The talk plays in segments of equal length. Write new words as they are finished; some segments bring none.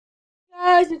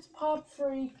guys, it's Pop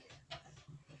Freak.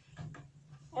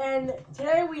 And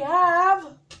today we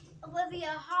have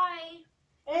Olivia, hi.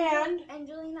 and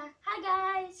Angelina,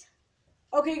 hi guys.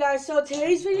 okay guys, so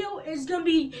today's video is gonna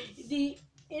be the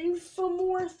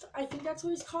Infomorph. I think that's what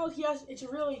he's called. It's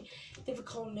a really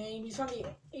difficult name. He's from the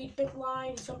 8-bit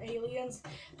line, he's from Aliens.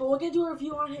 But we're gonna do a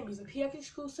review on him. He's a PX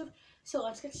exclusive. So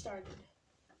let's get started.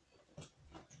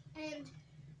 And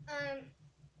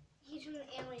he's from the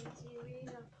Alien series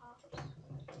of Pops.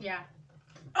 Yeah.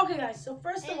 Okay guys, so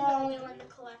first of all, the only one to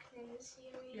collect in the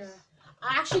series. yeah.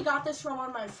 I actually got this from one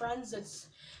of my friends at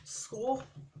school,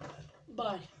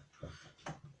 but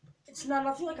it's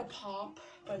nothing like a pop,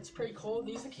 but it's pretty cool.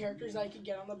 These are the characters that I could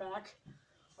get on the back.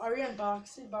 I already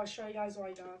unboxed it, but I'll show you guys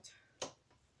what I got.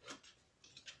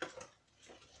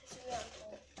 It's really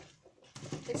cool.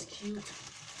 It's cute.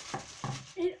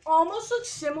 It almost looks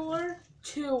similar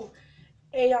to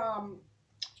a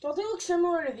don't they look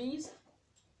similar to these?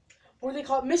 What do they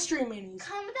call it? Mystery minis.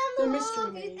 Comment They're down mystery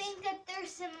below if you minis. think that they're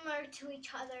similar to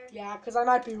each other. Yeah, because I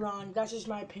might be wrong. That's just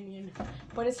my opinion.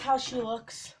 But it's how she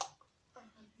looks.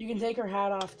 You can take her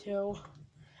hat off too.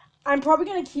 I'm probably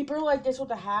going to keep her like this with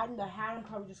the hat, and the hat I'm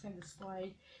probably just going to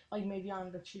display like maybe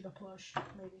on the Cheetah plush.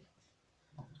 Maybe.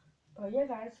 But yeah,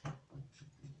 guys.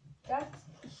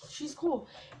 She's cool.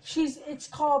 She's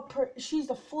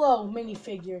the Flow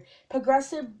minifigure.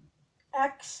 Progressive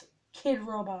X Kid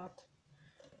Robot.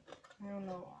 I don't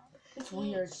know. It's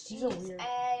weird. These are weird. An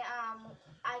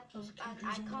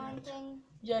icon thing.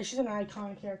 Yeah, she's an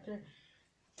icon character.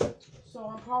 So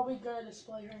I'm probably gonna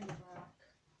display her in the back.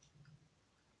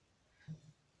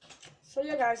 So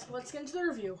yeah, guys, let's get into the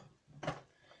review.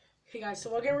 Okay, guys,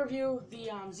 so we're gonna review the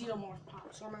Xenomorph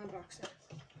Pop. So I'm gonna unbox it.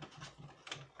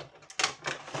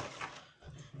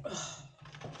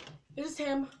 This is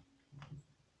him.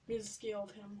 Here's a scale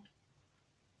of him.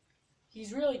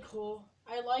 He's really cool.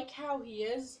 I like how he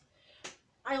is.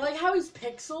 I like how he's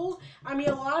pixel. I mean,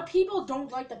 a lot of people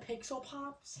don't like the pixel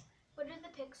pops. What does the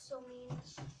pixel mean?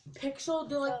 Pixel,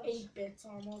 they're like 8 bits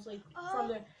almost, like from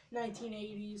the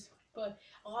 1980s. But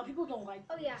a lot of people don't like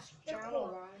them. Oh yeah, they're I don't cool.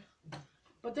 know why.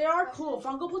 But they are cool.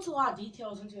 Funko puts a lot of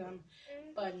details into them.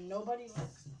 But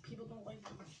people don't like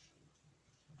them.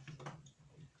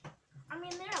 I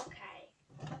mean, they're okay.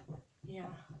 Yeah.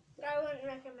 But I wouldn't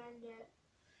recommend it.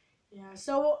 Yeah,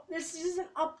 so this is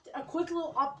a quick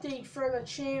little update for the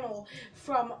channel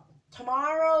from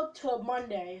tomorrow to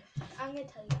Monday. I'm going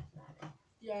to tell you guys about it.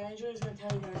 Yeah, Angela's going to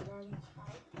tell you guys about it.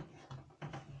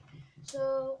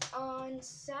 So, on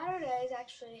Saturday is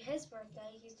actually his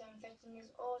birthday. He's turning 15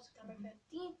 years old, September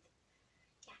 15th.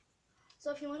 Yeah.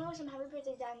 So, if you want to wish him happy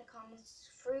birthday down in the comments,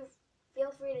 feel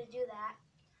free to do that.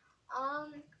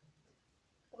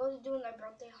 We're going to be doing our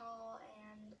birthday haul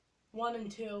and 1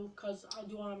 and 2, because I'll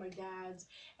do one of my dad's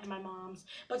and my mom's.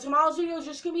 But tomorrow's video is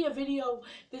just going to be a video.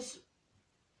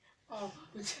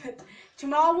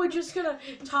 Tomorrow we're just going to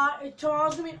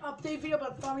tomorrow's going to be an update video,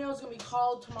 but the thumbnail is going to be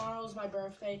called Tomorrow's My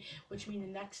Birthday, which means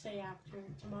the next day after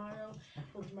tomorrow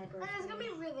will be my birthday. and it's going to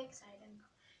be really exciting.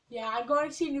 Yeah, I'm going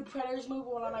to see a new Predators movie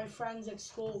with one of my friends at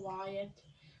school, Wyatt.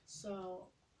 So,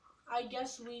 I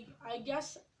guess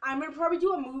I'm going to probably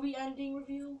do a movie ending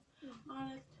review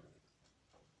on it.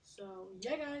 So,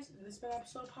 yeah, guys, this has been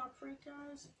episode of Pop Freak,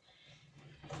 guys.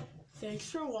 Thanks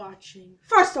for watching.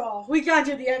 First of all, we got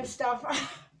to the end stuff.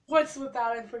 What's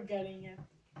without it? Forgetting it.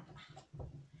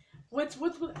 What's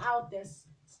without this?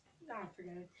 Nah,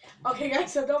 forget it. Okay,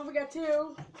 guys, so don't forget to...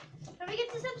 Don't forget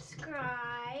to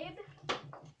subscribe.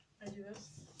 I do this.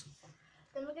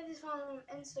 Don't forget to follow on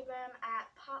Instagram at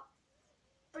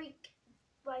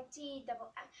PopFreakYT.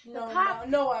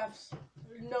 No F's.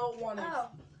 No one F. Oh.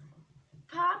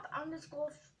 Pop_freak_YT.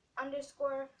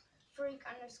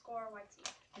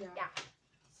 Yeah.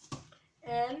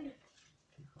 And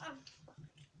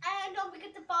don't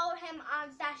forget to follow him on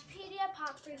Stashpedia,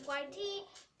 PopFreakYT,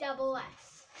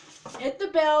 SS. hit the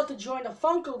bell to join the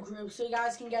Funko group so you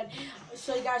guys can get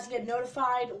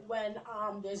notified when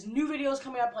there's new videos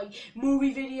coming up, like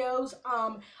movie videos,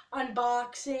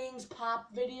 unboxings,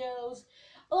 pop videos,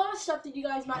 a lot of stuff that you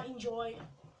guys might enjoy.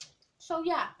 So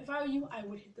yeah, if I were you, I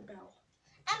would hit the bell.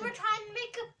 And we're trying to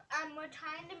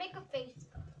make a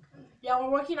Facebook. Yeah,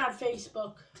 we're working on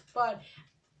Facebook, but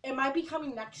it might be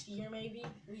coming next year, maybe.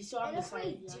 We still haven't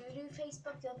decided yet. And if we do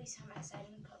Facebook, there'll be some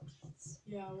exciting posts.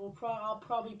 Yeah, I'll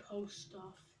probably post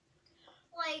stuff.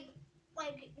 Like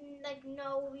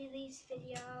no release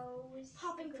videos.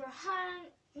 Popping for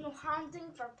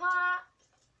haunting for pop.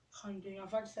 Hunting. I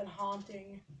thought you said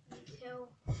haunting. Me too.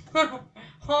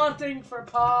 Haunting for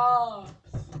pops.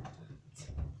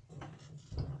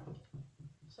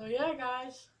 So yeah,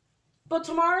 guys. But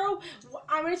tomorrow,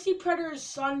 I'm going to see Predators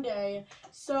Sunday.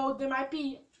 So there's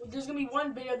going to be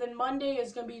one video. Then Monday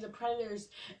is going to be the Predators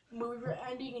movie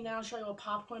ending. And then I'll show you what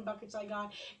popcorn buckets I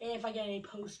got. And if I get any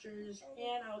posters.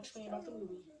 And I'll explain about the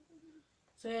movie.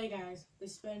 So hey guys,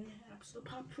 this has been an episode of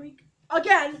Pop Freak.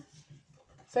 Again,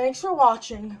 thanks for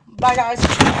watching. Bye guys.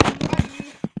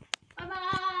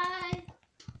 Bye-bye.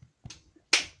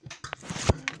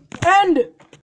 End.